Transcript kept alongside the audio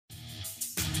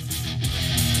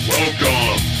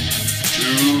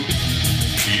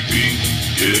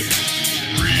it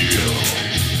real.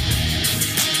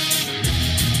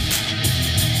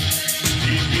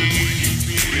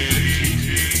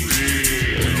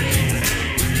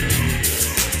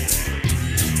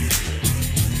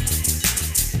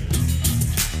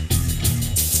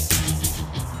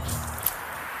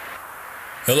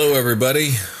 Hello,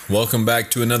 everybody. Welcome back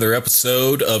to another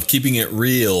episode of Keeping It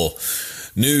Real.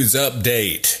 News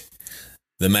update.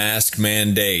 The mask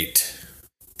mandate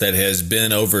that has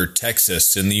been over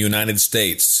Texas in the United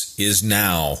States is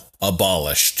now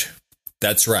abolished.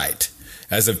 That's right.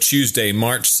 As of Tuesday,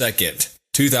 March 2nd,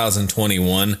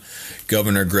 2021,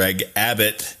 Governor Greg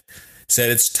Abbott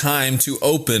said it's time to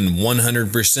open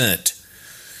 100%,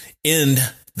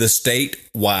 end the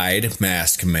statewide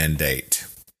mask mandate.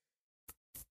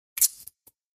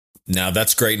 Now,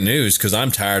 that's great news because I'm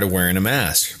tired of wearing a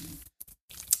mask.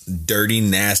 Dirty,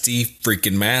 nasty,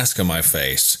 freaking mask on my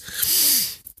face.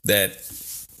 That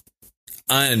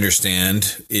I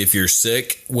understand if you're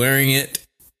sick, wearing it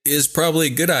is probably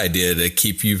a good idea to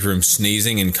keep you from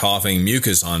sneezing and coughing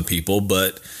mucus on people.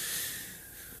 But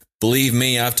believe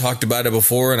me, I've talked about it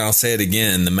before and I'll say it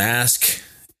again. The mask,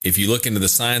 if you look into the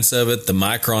science of it, the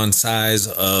micron size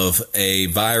of a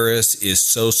virus is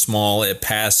so small it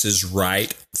passes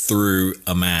right through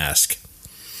a mask.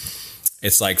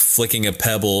 It's like flicking a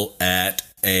pebble at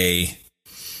a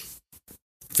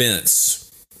fence.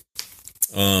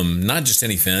 Not just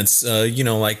any fence,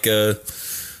 like a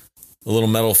little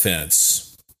metal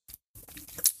fence.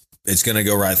 It's going to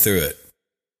go right through it.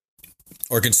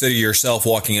 Or consider yourself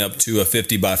walking up to a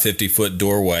 50 by 50 foot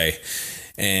doorway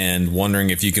and wondering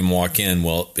if you can walk in.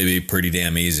 Well, it'd be pretty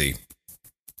damn easy.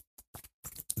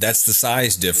 That's the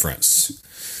size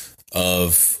difference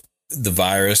of the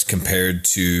virus compared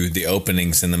to the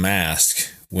openings in the mask.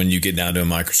 When you get down to a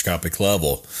microscopic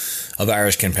level, a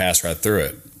virus can pass right through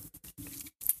it.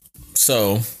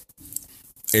 So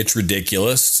it's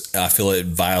ridiculous. I feel it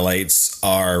violates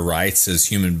our rights as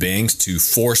human beings to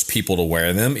force people to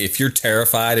wear them. If you're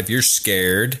terrified, if you're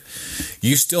scared,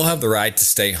 you still have the right to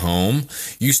stay home.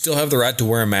 You still have the right to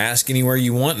wear a mask anywhere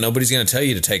you want. Nobody's going to tell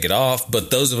you to take it off.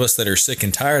 But those of us that are sick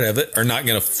and tired of it are not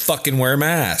going to fucking wear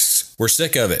masks. We're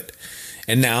sick of it.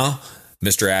 And now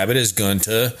Mr. Abbott is going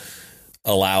to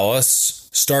allow us,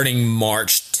 starting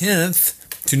March 10th,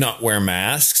 to not wear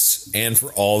masks and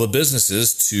for all the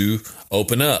businesses to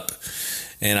open up.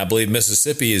 And I believe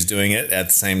Mississippi is doing it at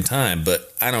the same time.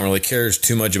 But I don't really care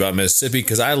too much about Mississippi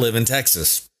because I live in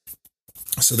Texas.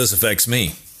 So this affects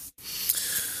me.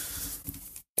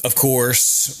 Of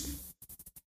course,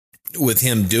 with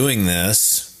him doing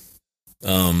this,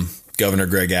 Governor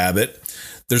Greg Abbott,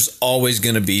 there's always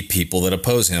going to be people that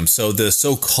oppose him. So the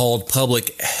so-called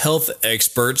public health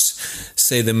experts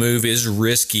say the move is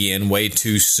risky and way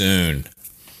too soon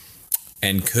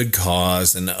and could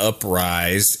cause an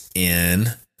uprise in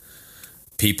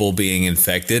people being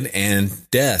infected and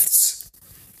deaths.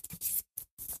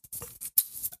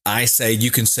 I say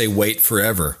you can say wait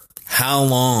forever. How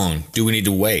long do we need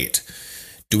to wait?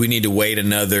 Do we need to wait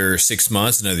another 6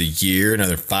 months, another year,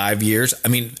 another 5 years? I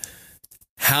mean,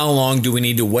 how long do we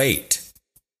need to wait?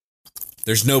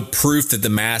 There's no proof that the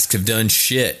masks have done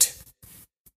shit.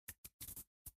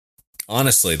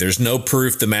 Honestly, there's no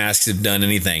proof the masks have done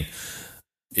anything.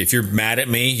 If you're mad at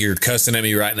me, you're cussing at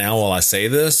me right now while I say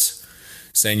this,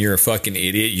 saying you're a fucking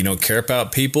idiot, you don't care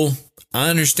about people. I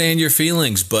understand your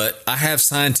feelings, but I have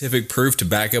scientific proof to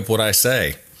back up what I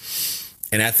say.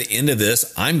 And at the end of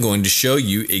this, I'm going to show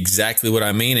you exactly what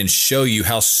I mean and show you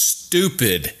how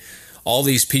stupid all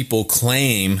these people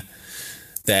claim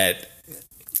that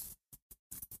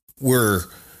we're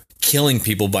killing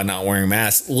people by not wearing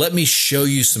masks. Let me show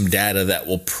you some data that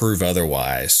will prove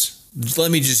otherwise. Let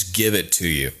me just give it to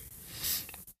you.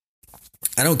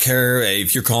 I don't care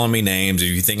if you're calling me names,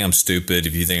 if you think I'm stupid,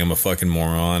 if you think I'm a fucking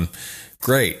moron.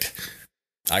 Great.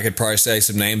 I could probably say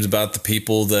some names about the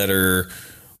people that are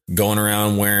going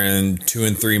around wearing 2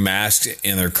 and 3 masks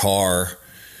in their car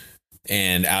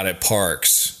and out at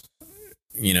parks.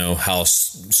 You know, how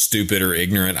stupid or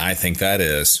ignorant I think that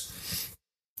is.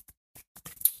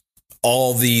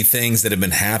 All the things that have been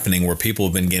happening where people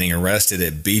have been getting arrested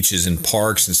at beaches and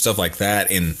parks and stuff like that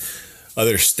in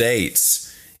other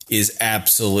states is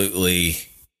absolutely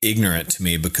ignorant to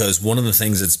me, because one of the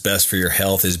things that's best for your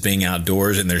health is being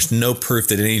outdoors, and there's no proof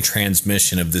that any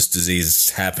transmission of this disease is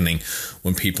happening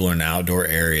when people are in outdoor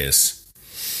areas.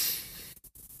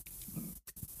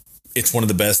 It's one of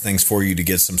the best things for you to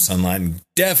get some sunlight, and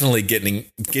definitely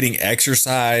getting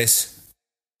exercise,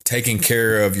 taking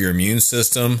care of your immune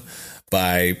system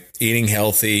by eating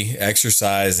healthy,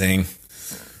 exercising,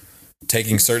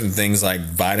 taking certain things like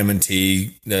vitamin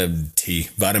D,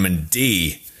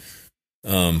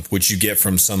 which you get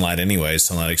from sunlight anyway,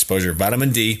 sunlight exposure,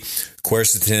 vitamin D,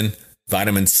 quercetin,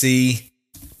 vitamin C,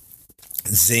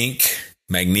 zinc,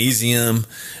 magnesium.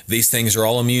 These things are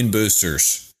all immune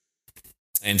boosters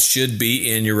and should be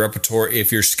in your repertoire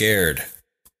if you're scared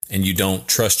and you don't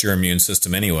trust your immune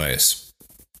system anyways.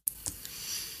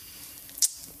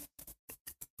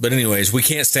 But anyways, we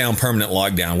can't stay on permanent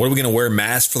lockdown. What are we going to wear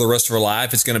masks for the rest of our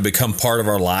life? It's going to become part of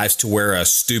our lives to wear a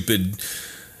stupid,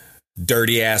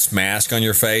 dirty-ass mask on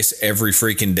your face every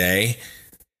freaking day.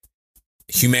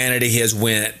 Humanity has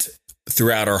went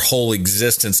throughout our whole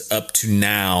existence up to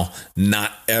now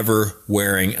not ever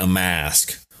wearing a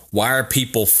mask. Why are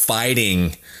people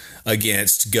fighting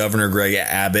against Governor Greg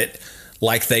Abbott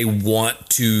like they want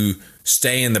to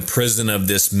stay in the prison of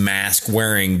this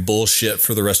mask-wearing bullshit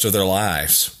for the rest of their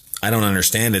lives? I don't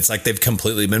understand. It's like they've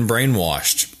completely been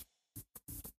brainwashed.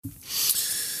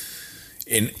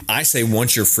 And I say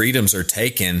once your freedoms are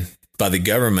taken by the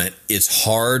government, it's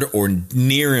hard or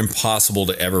near impossible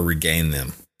to ever regain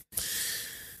them.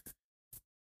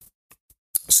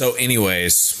 So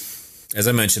anyways, as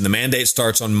I mentioned, the mandate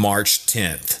starts on March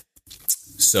 10th.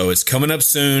 So it's coming up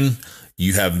soon.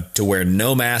 You have to wear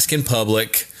no mask in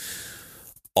public.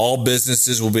 All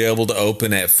businesses will be able to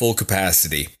open at full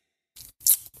capacity.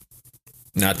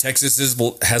 Now, Texas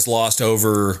has lost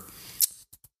over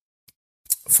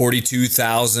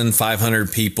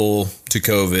 42,500 people to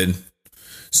COVID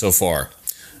so far.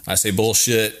 I say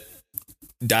bullshit.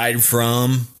 Died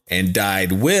from and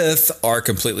died with are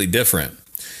completely different.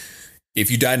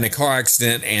 If you died in a car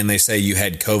accident and they say you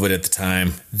had COVID at the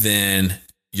time, then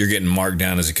you're getting marked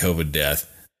down as a COVID death.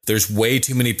 There's way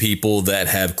too many people that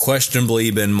have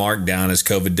questionably been marked down as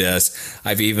COVID deaths.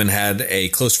 I've even had a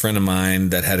close friend of mine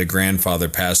that had a grandfather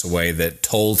pass away that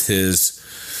told his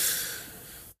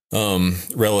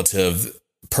relative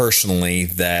personally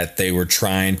that they were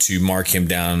trying to mark him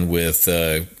down with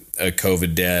a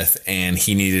COVID death, and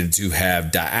he needed to have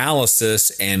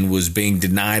dialysis and was being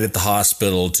denied at the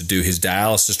hospital to do his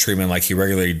dialysis treatment like he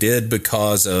regularly did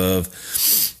because of,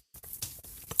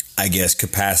 I guess,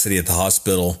 capacity at the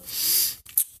hospital.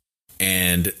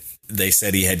 And they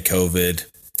said he had COVID.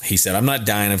 He said, "I'm not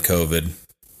dying of COVID."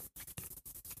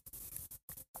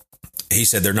 He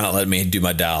said, "They're not letting me do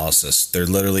my dialysis. They're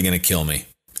literally going to kill me."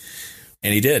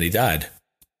 And he did. He died.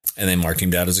 And they marked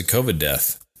him down as a COVID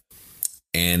death.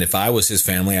 And if I was his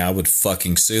family, I would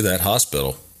fucking sue that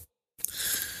hospital.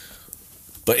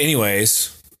 But anyways,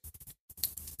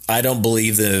 I don't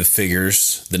believe the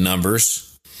figures, the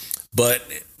numbers. But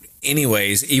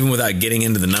anyways, even without getting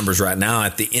into the numbers right now,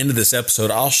 at the end of this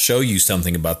episode, I'll show you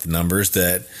something about the numbers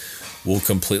that will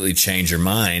completely change your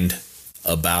mind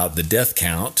about the death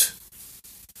count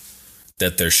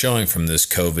that they're showing from this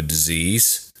COVID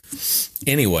disease.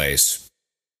 Anyways,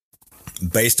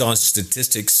 based on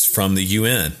statistics from the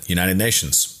UN, United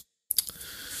Nations.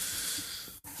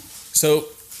 So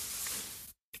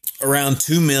around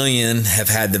 2 million have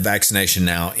had the vaccination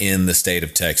now in the state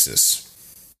of Texas.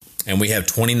 And we have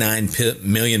 29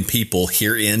 million people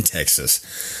here in Texas.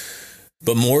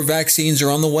 But more vaccines are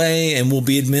on the way and will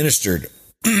be administered.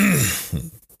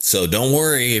 So don't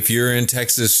worry if you're in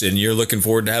Texas and you're looking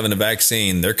forward to having a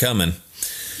vaccine. They're coming.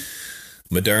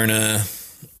 Moderna,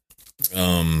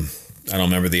 I don't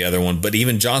remember the other one, but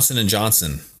even Johnson &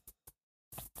 Johnson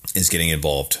is getting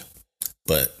involved.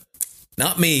 But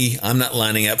not me. I'm not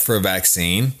lining up for a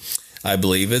vaccine. I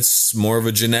believe it's more of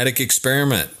a genetic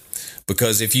experiment.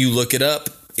 Because if you look it up,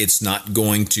 it's not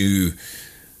going to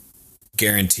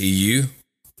guarantee you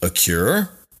a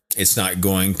cure. It's not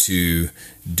going to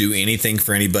do anything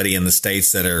for anybody in the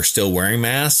states that are still wearing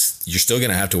masks. You're still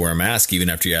going to have to wear a mask even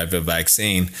after you have a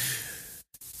vaccine.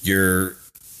 You're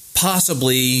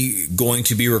possibly going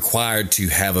to be required to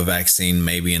have a vaccine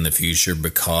maybe in the future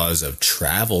because of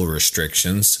travel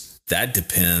restrictions. That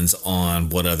depends on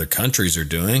what other countries are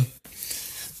doing.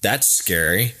 That's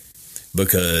scary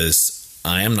because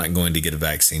I am not going to get a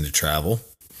vaccine to travel.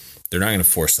 They're not going to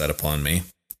force that upon me.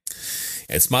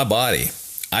 It's my body.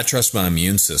 I trust my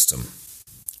immune system.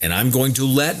 And I'm going to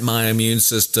let my immune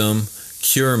system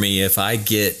cure me if I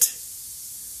get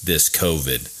this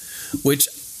COVID, which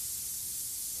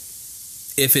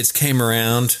if it's came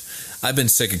around, I've been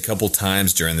sick a couple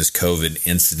times during this COVID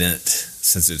incident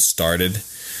since it started.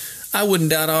 I wouldn't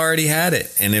doubt I already had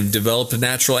it and have developed a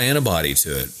natural antibody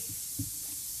to it.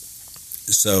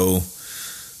 So,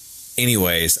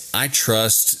 anyways, I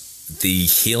trust the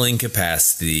healing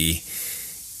capacity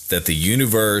that the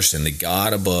universe and the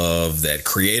God above that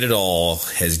created all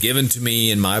has given to me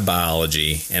in my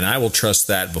biology, and I will trust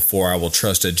that before I will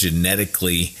trust a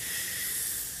genetically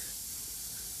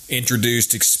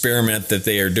introduced experiment that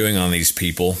they are doing on these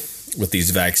people with these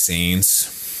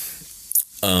vaccines.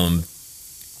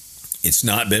 It's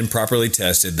not been properly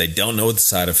tested. They don't know what the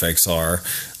side effects are.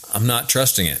 I'm not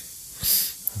trusting it.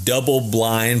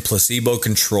 Double-blind,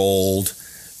 placebo-controlled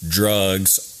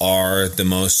drugs are the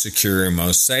most secure and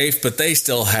most safe, but they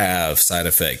still have side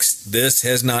effects. This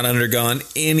has not undergone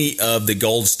any of the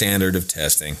gold standard of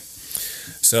testing.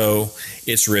 So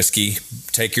it's risky.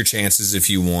 Take your chances if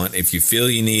you want. If you feel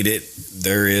you need it,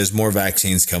 there is more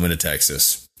vaccines coming to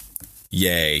Texas.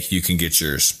 Yay, you can get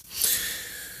yours.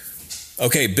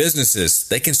 Okay, businesses,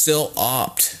 they can still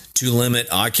opt to limit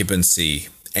occupancy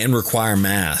and require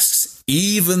masks,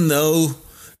 even though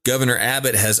Governor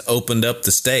Abbott has opened up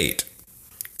the state.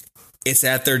 It's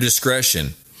at their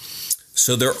discretion.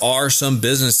 So there are some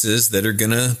businesses that are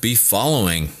going to be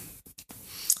following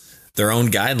their own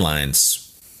guidelines.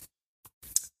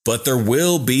 But there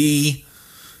will be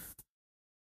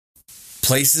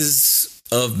places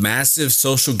of massive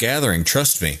social gathering,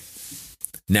 trust me,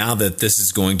 now that this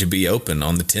is going to be open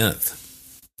on the 10th.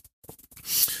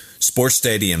 Sports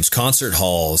stadiums, concert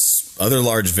halls, other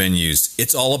large venues,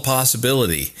 it's all a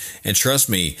possibility. And trust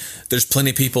me, there's plenty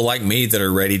of people like me that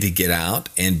are ready to get out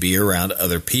and be around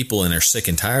other people and are sick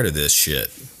and tired of this shit.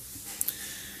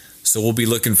 So we'll be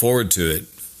looking forward to it.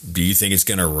 Do you think it's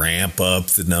going to ramp up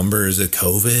the numbers of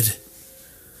COVID?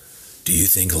 Do you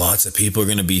think lots of people are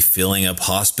going to be filling up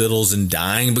hospitals and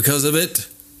dying because of it?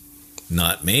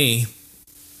 Not me.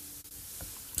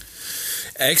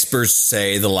 Experts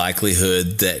say the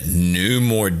likelihood that new,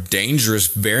 more dangerous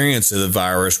variants of the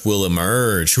virus will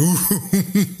emerge.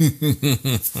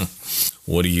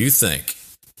 What do you think?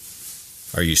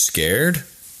 Are you scared?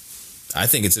 I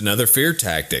think it's another fear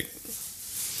tactic.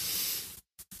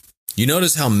 You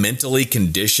notice how mentally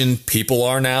conditioned people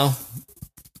are now?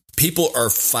 People are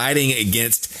fighting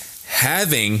against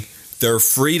having their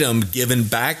freedom given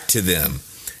back to them,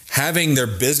 having their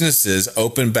businesses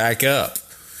open back up,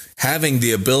 having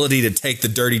the ability to take the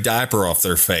dirty diaper off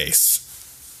their face.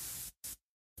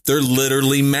 They're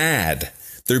literally mad.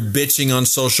 They're bitching on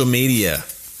social media.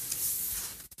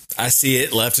 I see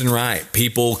it left and right.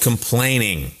 People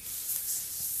complaining.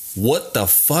 What the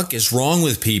fuck is wrong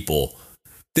with people?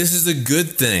 This is a good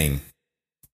thing.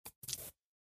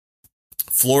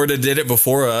 Florida did it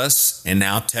before us, and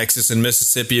now Texas and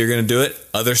Mississippi are going to do it.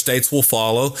 Other states will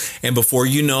follow, and before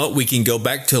you know it, we can go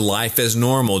back to life as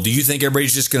normal. Do you think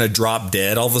everybody's just going to drop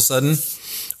dead all of a sudden?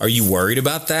 Are you worried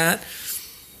about that?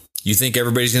 You think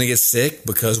everybody's going to get sick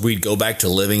because we go back to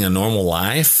living a normal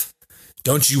life?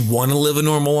 Don't you want to live a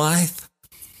normal life?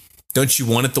 Don't you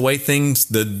want it the way things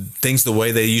the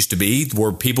way they used to be,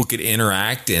 where people could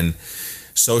interact and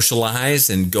socialize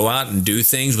and go out and do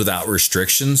things without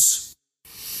restrictions?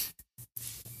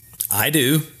 I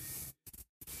do.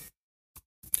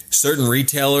 Certain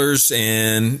retailers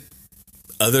and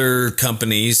other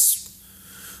companies,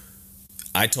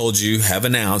 I told you, have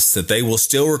announced that they will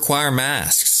still require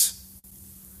masks.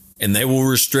 And they will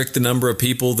restrict the number of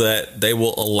people that they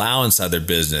will allow inside their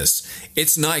business.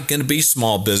 It's not going to be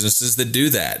small businesses that do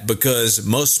that, because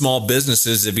most small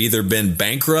businesses have either been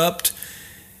bankrupt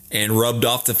and rubbed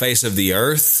off the face of the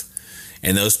earth,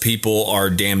 and those people are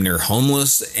damn near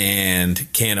homeless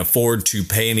and can't afford to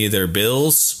pay any of their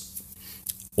bills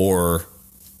or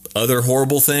other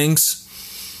horrible things.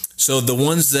 So the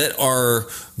ones that are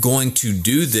going to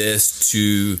do this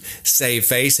to save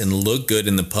face and look good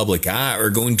in the public eye are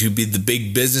going to be the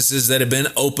big businesses that have been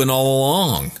open all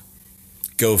along.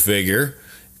 Go figure.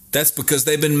 That's because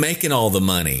they've been making all the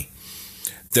money.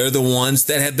 They're the ones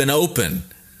that have been open.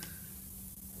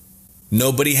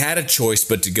 Nobody had a choice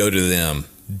but to go to them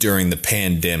during the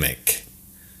pandemic.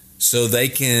 So they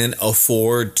can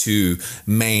afford to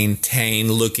maintain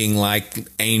looking like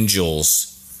angels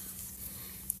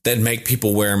that make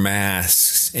people wear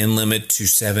masks and limit to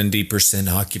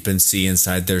 70% occupancy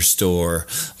inside their store,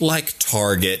 like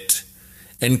Target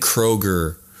and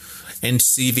Kroger and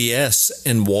CVS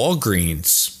and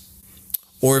Walgreens.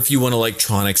 Or if you want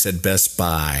electronics at Best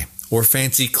Buy, or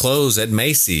fancy clothes at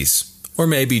Macy's, or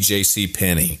maybe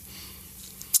JCPenney.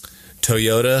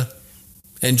 Toyota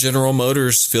and General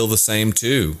Motors feel the same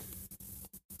too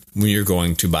when you're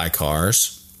going to buy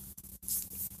cars.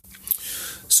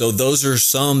 So those are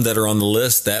some that are on the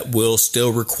list that will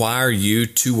still require you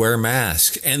to wear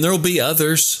masks. And there will be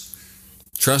others.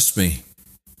 Trust me.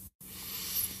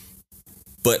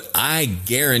 But I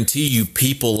guarantee you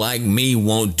people like me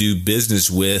won't do business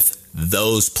with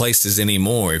those places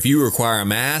anymore. If you require a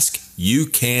mask, you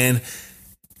can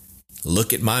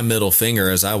look at my middle finger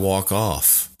as I walk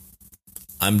off.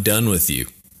 I'm done with you.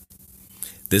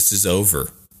 This is over.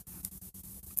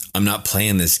 I'm not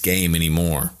playing this game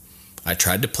anymore. I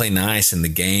tried to play nice and the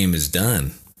game is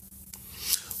done.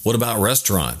 What about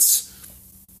restaurants?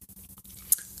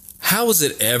 How is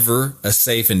it ever a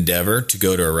safe endeavor to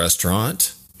go to a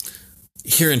restaurant?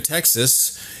 Here in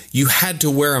Texas, you had to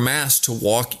wear a mask to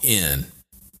walk in.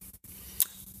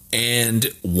 And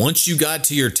once you got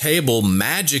to your table,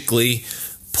 magically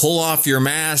pull off your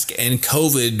mask and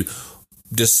COVID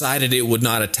decided it would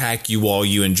not attack you while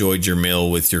you enjoyed your meal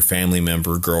with your family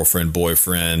member, girlfriend,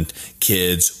 boyfriend,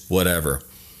 kids, whatever.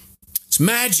 It's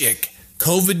magic.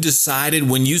 COVID decided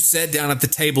when you sat down at the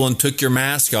table and took your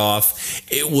mask off,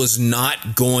 it was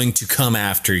not going to come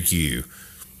after you.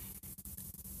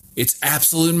 It's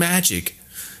absolute magic.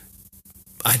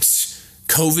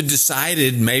 COVID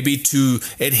decided maybe to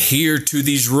adhere to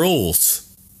these rules.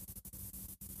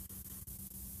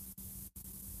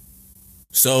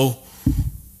 So,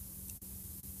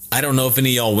 I don't know if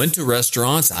any of y'all went to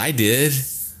restaurants. I did.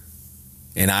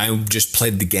 And I just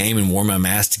played the game and wore my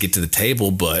mask to get to the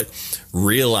table, but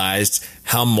realized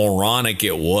how moronic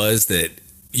it was that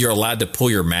you're allowed to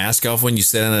pull your mask off when you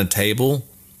sit at a table.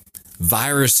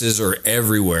 Viruses are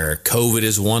everywhere. COVID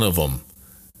is one of them.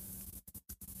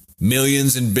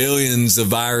 Millions and billions of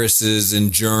viruses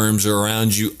and germs are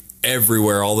around you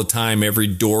everywhere all the time. Every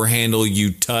door handle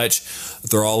you touch,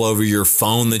 they're all over your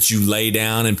phone that you lay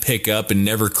down and pick up and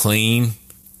never clean.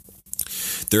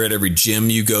 They're at every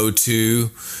gym you go to.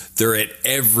 They're at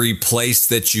every place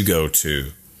that you go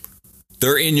to.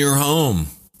 They're in your home.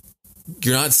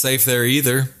 You're not safe there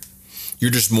either. You're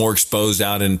just more exposed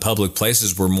out in public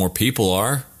places where more people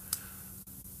are.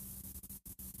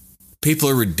 People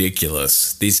are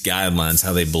ridiculous. These guidelines,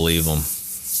 how they believe them.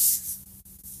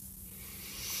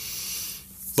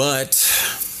 But,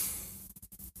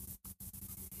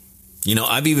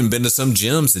 I've even been to some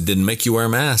gyms that didn't make you wear a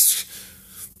mask.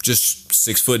 Just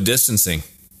 6-foot distancing.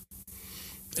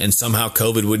 And somehow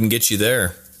COVID wouldn't get you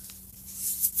there.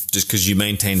 Just because you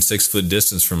maintain 6-foot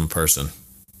distance from a person.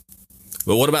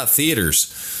 But what about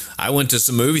theaters? I went to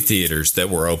some movie theaters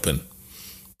that were open.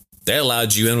 They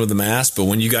allowed you in with a mask, but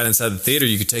when you got inside the theater,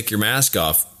 you could take your mask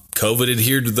off. COVID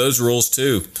adhered to those rules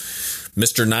too.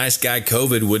 Mr. Nice Guy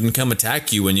COVID wouldn't come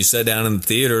attack you when you sat down in the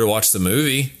theater to watch the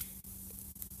movie.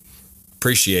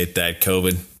 Appreciate that,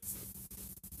 COVID.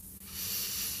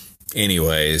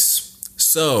 Anyways,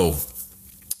 so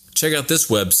check out this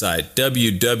website,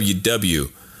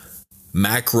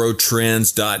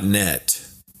 www.macrotrends.net.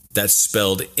 That's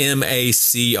spelled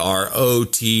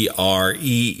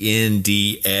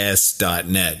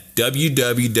MACROTRENDS.net.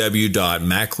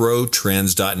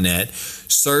 www.macrotrends.net.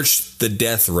 Search the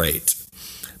death rate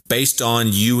based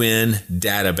on UN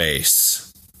database.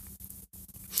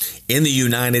 In the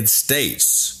United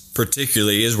States,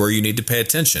 particularly, is where you need to pay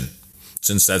attention,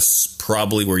 since that's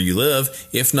probably where you live.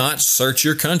 If not, search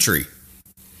your country.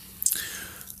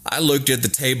 I looked at the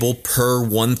table per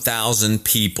 1,000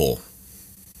 people.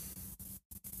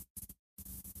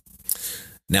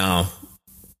 Now,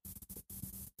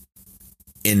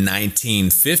 in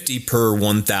 1950, per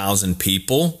 1,000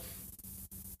 people,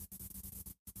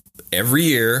 every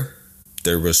year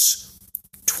there was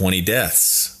 20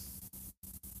 deaths.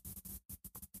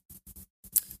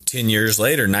 10 years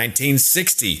later,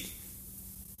 1960,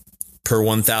 per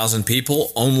 1,000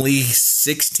 people, only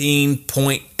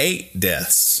 16.8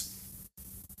 deaths.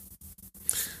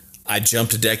 I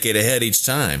jumped a decade ahead each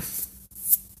time.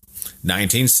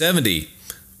 1970,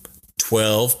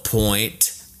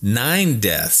 12.9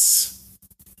 deaths.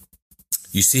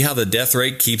 You see how the death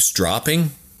rate keeps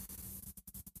dropping?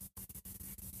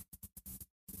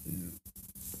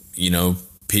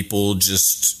 People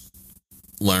just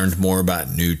learned more about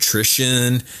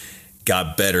nutrition,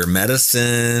 got better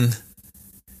medicine,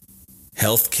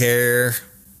 healthcare,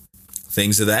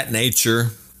 things of that nature.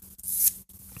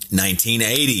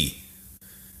 1980,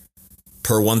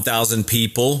 per 1,000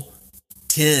 people,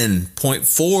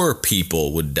 10.4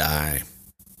 people would die.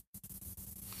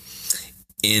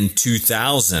 In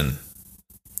 2000,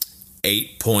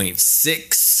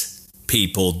 8.6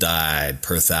 people died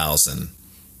per 1,000.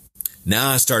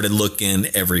 Now I started looking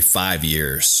every 5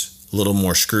 years, a little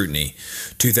more scrutiny.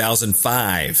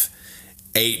 2005,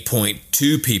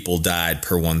 8.2 people died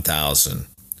per 1,000.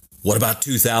 What about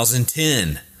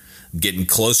 2010? Getting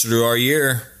closer to our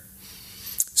year.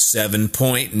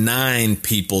 7.9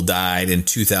 people died in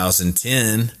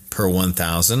 2010 per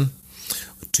 1,000.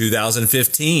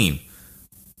 2015,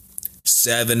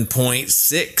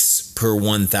 7.6 per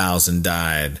 1,000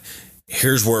 died.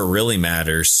 Here's where it really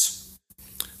matters.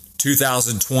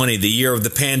 2020, the year of the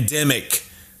pandemic.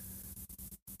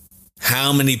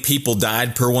 How many people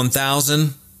died per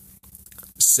 1,000?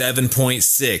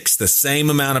 7.6, the same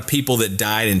amount of people that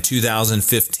died in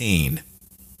 2015.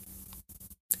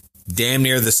 Damn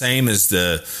near the same as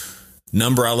the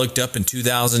number I looked up in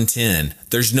 2010.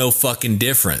 There's no fucking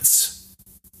difference.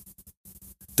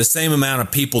 The same amount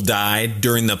of people died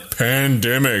during the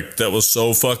pandemic that was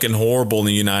so fucking horrible in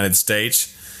the United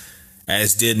States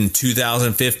as did in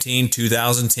 2015,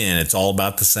 2010. It's all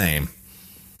about the same.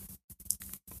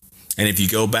 And if you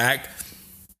go back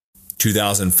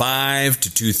 2005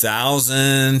 to 2000,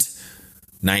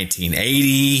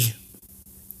 1980,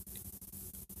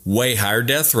 way higher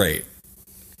death rate.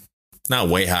 Not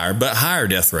way higher, but higher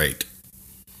death rate.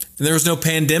 And there was no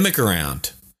pandemic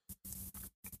around.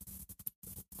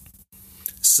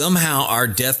 Somehow our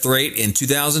death rate in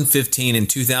 2015 and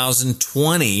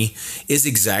 2020 is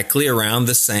exactly around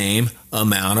the same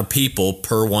amount of people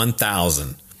per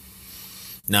 1,000.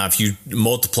 Now, if you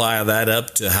multiply that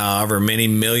up to however many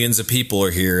millions of people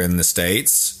are here in the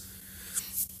States,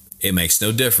 it makes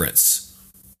no difference.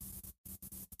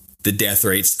 The death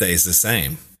rate stays the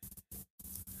same.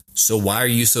 So why are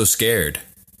you so scared?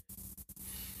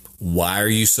 Why are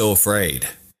you so afraid?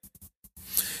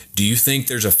 Do you think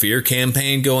there's a fear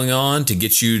campaign going on to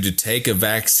get you to take a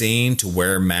vaccine, to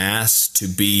wear masks, to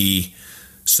be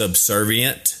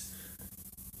subservient,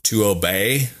 to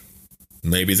obey?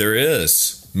 Maybe there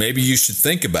is. Maybe you should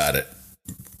think about it.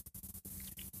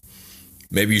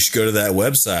 Maybe you should go to that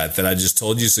website that I just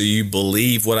told you so you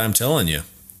believe what I'm telling you.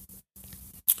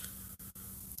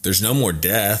 There's no more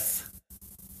death.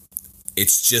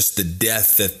 It's just the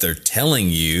death that they're telling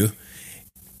you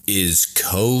is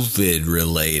COVID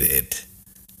related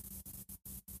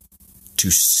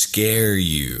to scare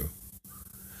you.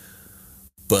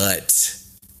 But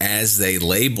as they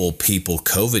label people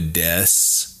COVID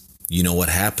deaths, you know what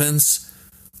happens?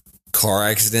 Car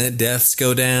accident deaths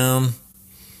go down.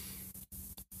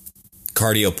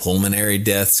 Cardiopulmonary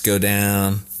deaths go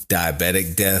down.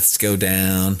 Diabetic deaths go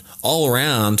down. All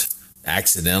around,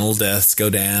 accidental deaths go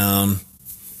down.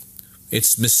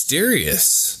 It's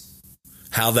mysterious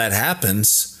how that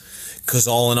happens, because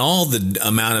all in all, the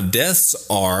amount of deaths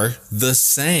are the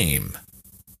same.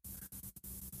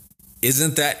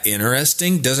 Isn't that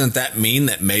interesting? Doesn't that mean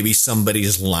that maybe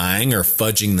somebody's lying or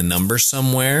fudging the numbers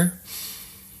somewhere?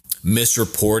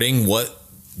 Misreporting what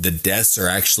the deaths are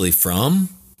actually from?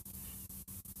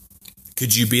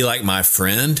 Could you be like my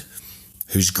friend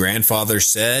whose grandfather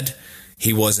said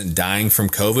he wasn't dying from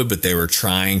COVID, but they were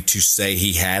trying to say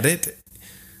he had it?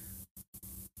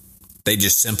 They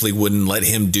just simply wouldn't let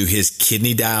him do his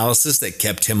kidney dialysis that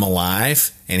kept him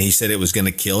alive, and he said it was going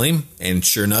to kill him, and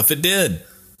sure enough it did.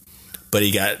 But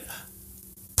he got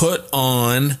put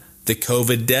on the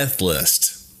COVID death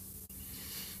list.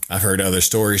 I've heard other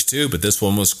stories too, but this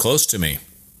one was close to me.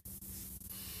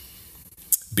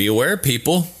 Be aware,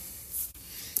 people,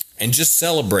 and just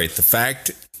celebrate the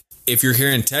fact, if you're here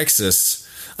in Texas,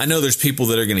 I know there's people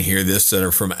that are going to hear this that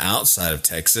are from outside of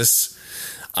Texas.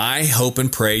 I hope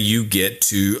and pray you get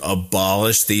to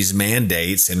abolish these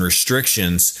mandates and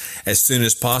restrictions as soon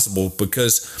as possible,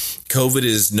 because COVID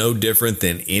is no different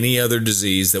than any other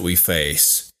disease that we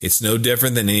face. It's no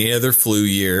different than any other flu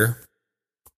year.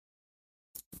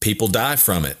 People die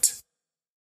from it.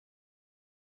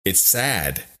 It's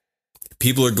sad.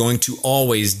 People are going to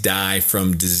always die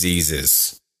from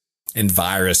diseases and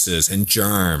viruses and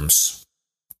germs.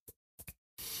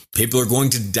 People are going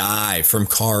to die from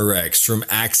car wrecks, from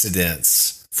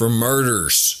accidents, from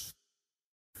murders.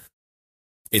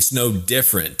 It's no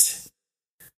different.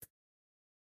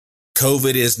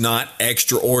 COVID is not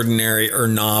extraordinary or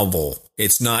novel.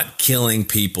 It's not killing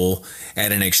people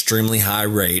at an extremely high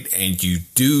rate, and you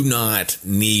do not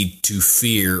need to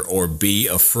fear or be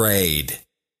afraid.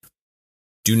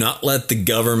 Do not let the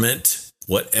government,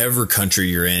 whatever country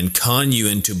you're in, con you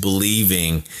into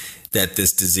believing that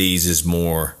this disease is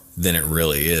more than it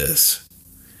really is.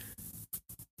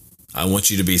 I want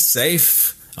you to be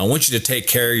safe. I want you to take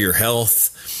care of your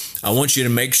health. I want you to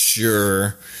make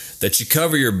sure that you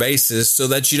cover your bases so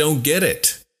that you don't get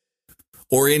it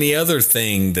or any other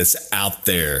thing that's out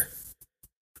there.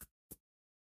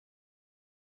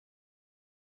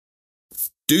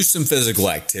 Do some physical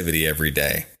activity every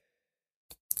day.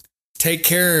 Take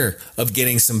care of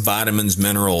getting some vitamins,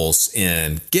 minerals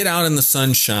in. Get out in the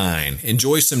sunshine.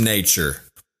 Enjoy some nature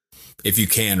if you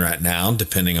can right now,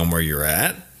 depending on where you're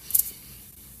at.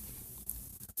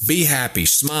 Be happy,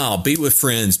 smile, be with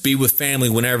friends, be with family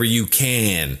whenever you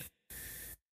can.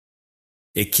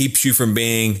 It keeps you from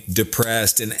being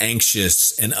depressed and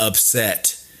anxious and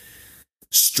upset,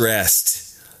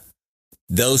 stressed.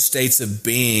 Those states of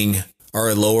being are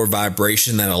a lower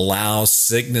vibration that allows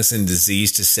sickness and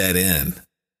disease to set in.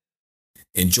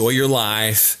 Enjoy your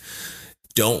life.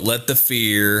 Don't let the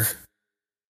fear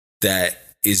that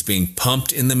is being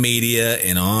pumped in the media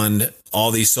and on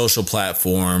all these social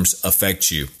platforms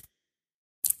affect you.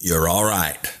 You're all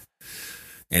right.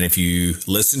 And if you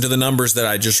listen to the numbers that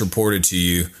I just reported to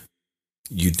you,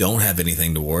 you don't have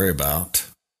anything to worry about.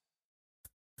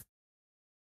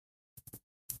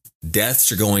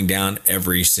 Deaths are going down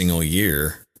every single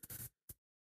year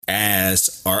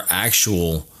as our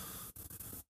actual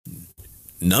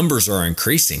numbers are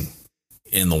increasing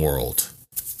in the world.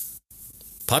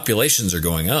 Populations are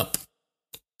going up.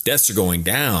 Deaths are going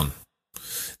down.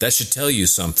 That should tell you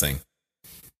something.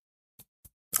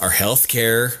 Our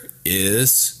healthcare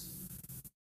is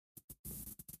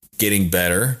getting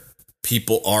better.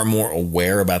 People are more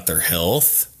aware about their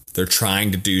health. They're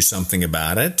trying to do something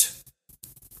about it.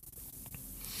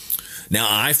 Now,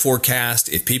 I forecast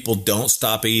if people don't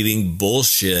stop eating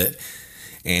bullshit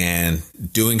and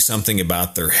doing something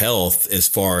about their health as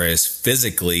far as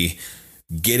physically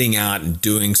getting out and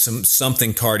doing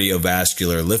something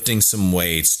cardiovascular, lifting some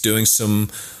weights, doing some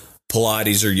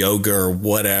Pilates or yoga or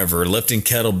whatever, lifting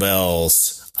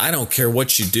kettlebells. I don't care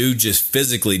what you do, just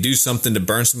physically do something to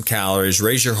burn some calories,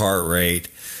 raise your heart rate,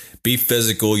 be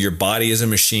physical. Your body is a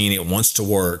machine. It wants to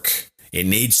work. It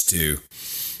needs to.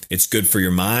 It's good for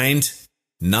your mind,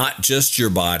 not just your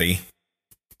body,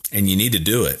 and you need to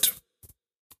do it.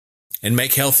 And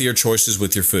make healthier choices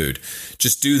with your food.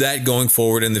 Just do that going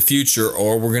forward in the future,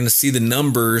 or we're going to see the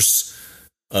numbers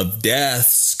of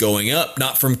deaths going up,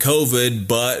 not from COVID,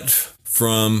 but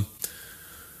from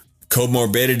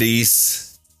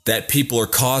comorbidities that people are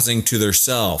causing to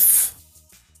themselves.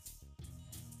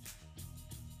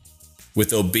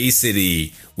 With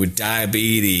obesity, with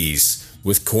diabetes,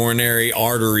 with coronary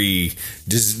artery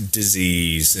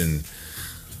disease, and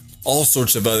all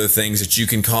sorts of other things that you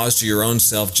can cause to your own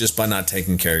self just by not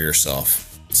taking care of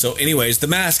yourself. So anyways, the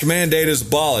mask mandate is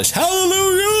abolished.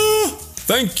 Hallelujah!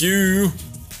 Thank you.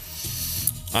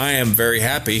 I am very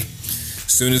happy.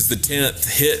 As soon as the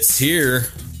 10th hits here,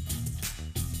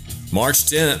 March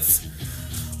 10th,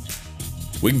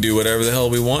 we can do whatever the hell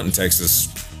we want in Texas,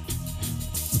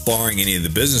 barring any of the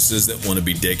businesses that want to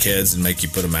be dickheads and make you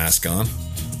put a mask on.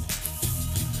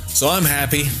 So I'm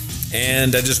happy.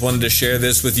 And I just wanted to share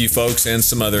this with you folks and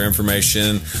some other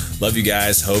information. Love you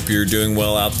guys. Hope you're doing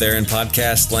well out there in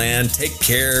podcast land. Take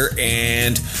care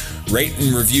and rate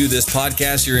and review this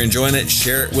podcast. You're enjoying it.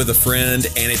 Share it with a friend.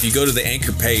 And if you go to the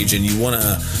Anchor page and you want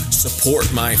to support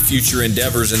my future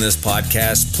endeavors in this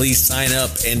podcast, please sign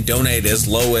up and donate as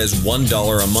low as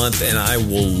 $1 a month, and I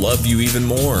will love you even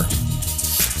more.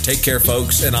 Take care,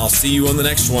 folks, and I'll see you on the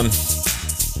next one.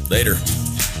 Later.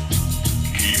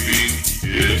 Keeping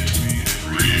it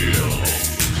real.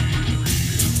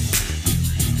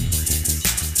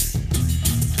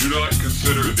 Do not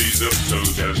consider these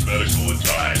episodes as medical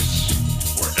advice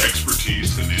or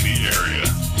expertise in any area.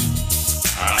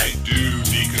 I do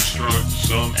deconstruct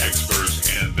some experts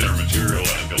and their material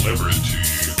and deliver it to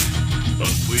you,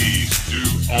 but please do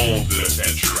all this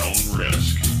at your own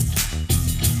risk.